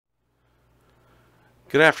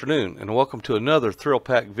Good afternoon and welcome to another Thrill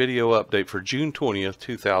Pack video update for June 20th,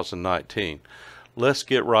 2019. Let's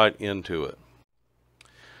get right into it.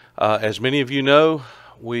 As many of you know,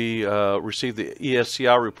 we received the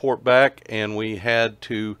ESCI report back and we had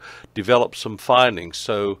to develop some findings.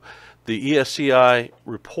 So the ESCI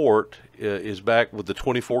report is back with the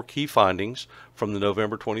 24 key findings from the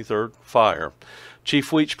November 23rd fire.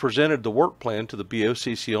 Chief Weech presented the work plan to the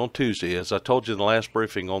BOCC on Tuesday. As I told you in the last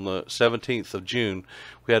briefing, on the 17th of June,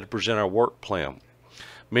 we had to present our work plan.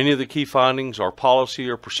 Many of the key findings are policy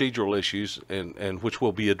or procedural issues and which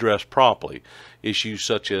will be addressed promptly. Issues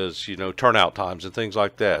such as, turnout times and things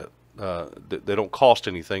like that. They don't cost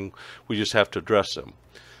anything. We just have to address them.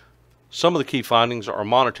 Some of the key findings are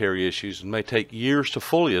monetary issues and may take years to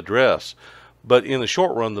fully address. But in the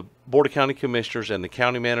short run, the Board of County Commissioners and the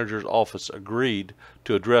County Manager's Office agreed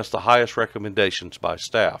to address the highest recommendations by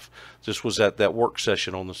staff. This was at that work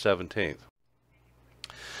session on the 17th.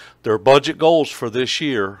 There are budget goals for this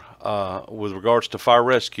year with regards to fire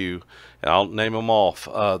rescue, and I'll name them off.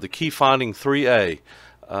 The key finding 3A,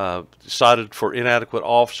 cited for inadequate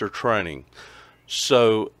officer training.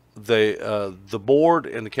 So the board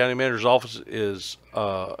and the county manager's office is,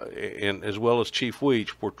 and as well as Chief Weech,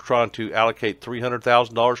 we're trying to allocate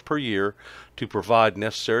 $300,000 per year to provide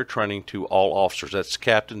necessary training to all officers. That's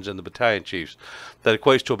captains and the battalion chiefs. That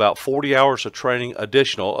equates to about 40 hours of training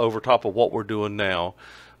additional over top of what we're doing now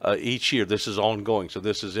each year. This is ongoing, so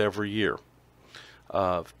this is every year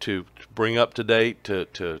to bring up to date,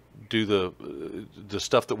 to do the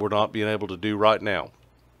stuff that we're not being able to do right now.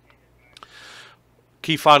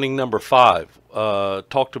 Key finding number 5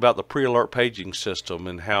 talked about the pre-alert paging system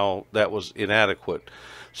and how that was inadequate.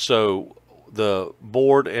 So the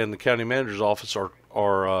board and the county manager's office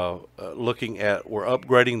are looking at, we're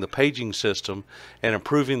upgrading the paging system and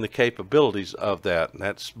improving the capabilities of that. And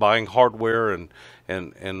that's buying hardware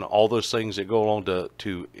and all those things that go along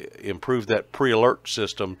to improve that pre-alert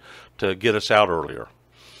system to get us out earlier.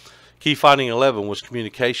 Key finding 11 was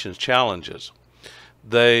communications challenges.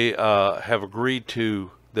 They have agreed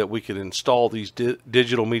that we can install these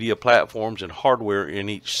digital media platforms and hardware in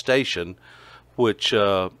each station, which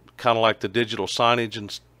kind of like the digital signage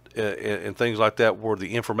and things like that, where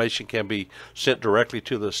the information can be sent directly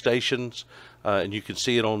to the stations, and you can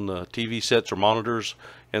see it on the TV sets or monitors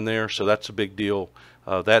in there. So that's a big deal.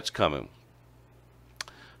 That's coming.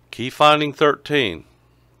 Key finding 13,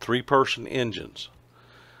 3-person engines.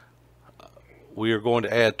 We are going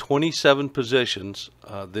to add 27 positions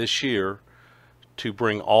this year to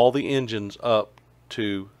bring all the engines up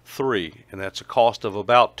to 3, and that's a cost of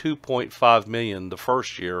about $2.5 million the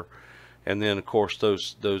first year, and then of course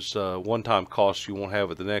those one-time costs you won't have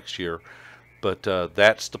it the next year. But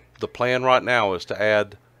that's the plan right now, is to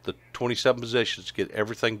add the 27 positions to get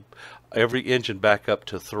every engine back up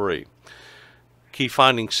to 3. Key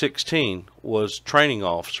finding 16 was training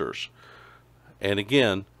officers, and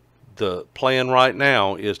again, the plan right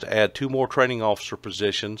now is to add 2 more training officer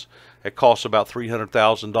positions. It costs about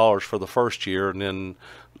 $300,000 for the first year, and then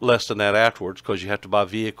less than that afterwards, because you have to buy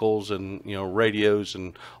vehicles and radios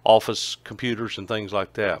and office computers and things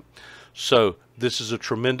like that. So this is a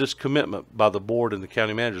tremendous commitment by the board and the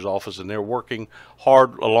county manager's office, and they're working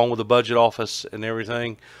hard along with the budget office and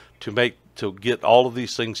everything to get all of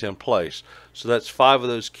these things in place. So that's 5 of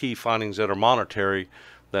those key findings that are monetary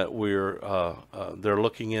that they're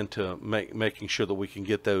looking into making sure that we can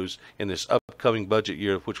get those in this upcoming budget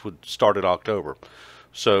year, which would start in October.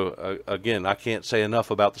 So again, I can't say enough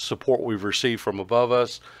about the support we've received from above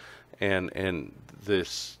us, and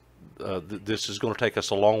this is going to take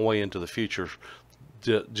us a long way into the future,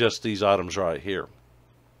 just these items right here.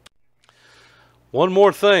 One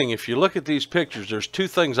more thing, if you look at these pictures, there's 2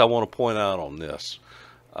 things I want to point out on this.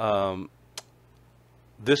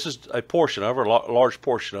 This is a portion of, or a large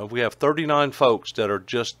portion of, we have 39 folks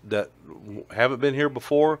that haven't been here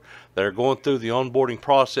before, that are going through the onboarding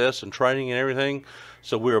process and training and everything.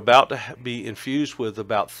 So we're about to be infused with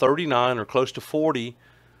about 39 or close to 40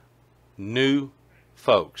 new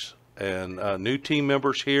folks and new team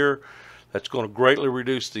members here. That's going to greatly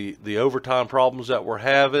reduce the overtime problems that we're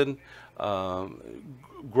having.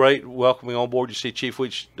 Great welcoming on board. You see Chief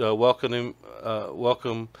Weech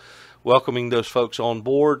welcoming those folks on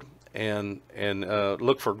board, and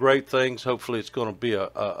look for great things. Hopefully it's going to be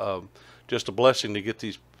just a blessing to get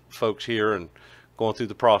these folks here and going through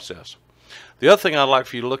the process. The other thing I'd like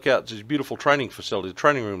for you to look at is this beautiful training facility, the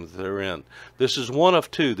training room that they're in. This is one of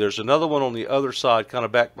 2. There's another one on the other side, kind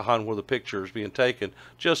of back behind where the picture is being taken,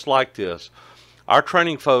 just like this. Our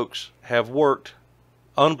training folks have worked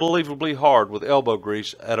unbelievably hard with elbow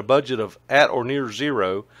grease at a budget of at or near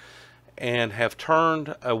 0, and have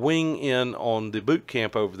turned a wing in on the boot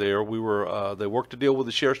camp over there. They worked a deal with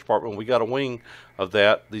the Sheriff's Department. We got a wing of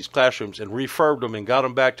these classrooms, and refurbed them and got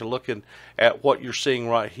them back to looking at what you're seeing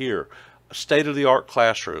right here. A state-of-the-art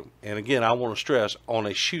classroom. And again, I want to stress, on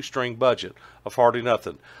a shoestring budget of hardly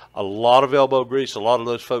nothing. A lot of elbow grease, a lot of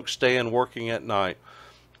those folks staying working at night.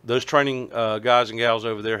 Those training guys and gals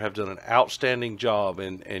over there have done an outstanding job,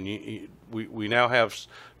 and we now have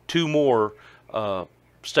 2 more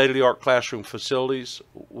state-of-the-art classroom facilities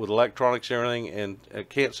with electronics and everything, and I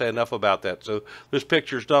can't say enough about that. So this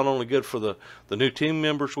picture is not only good for the new team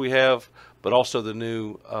members we have, but also the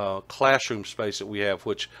new classroom space that we have,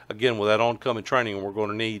 which, again, with that oncoming training, we're going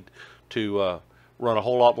to need to run a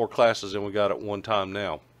whole lot more classes than we got at one time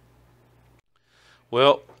now.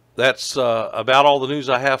 Well, that's about all the news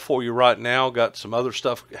I have for you right now. Got some other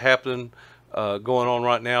stuff happening, going on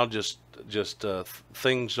right now. Just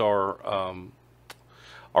things are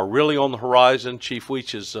really on the horizon. Chief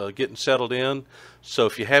Weech is getting settled in. So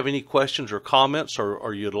if you have any questions or comments,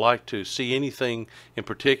 or you'd like to see anything in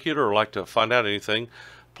particular, or like to find out anything,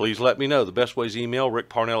 please let me know. The best way is email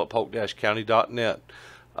rickparnell@polk-county.net.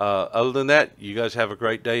 Other than that, you guys have a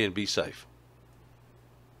great day and be safe.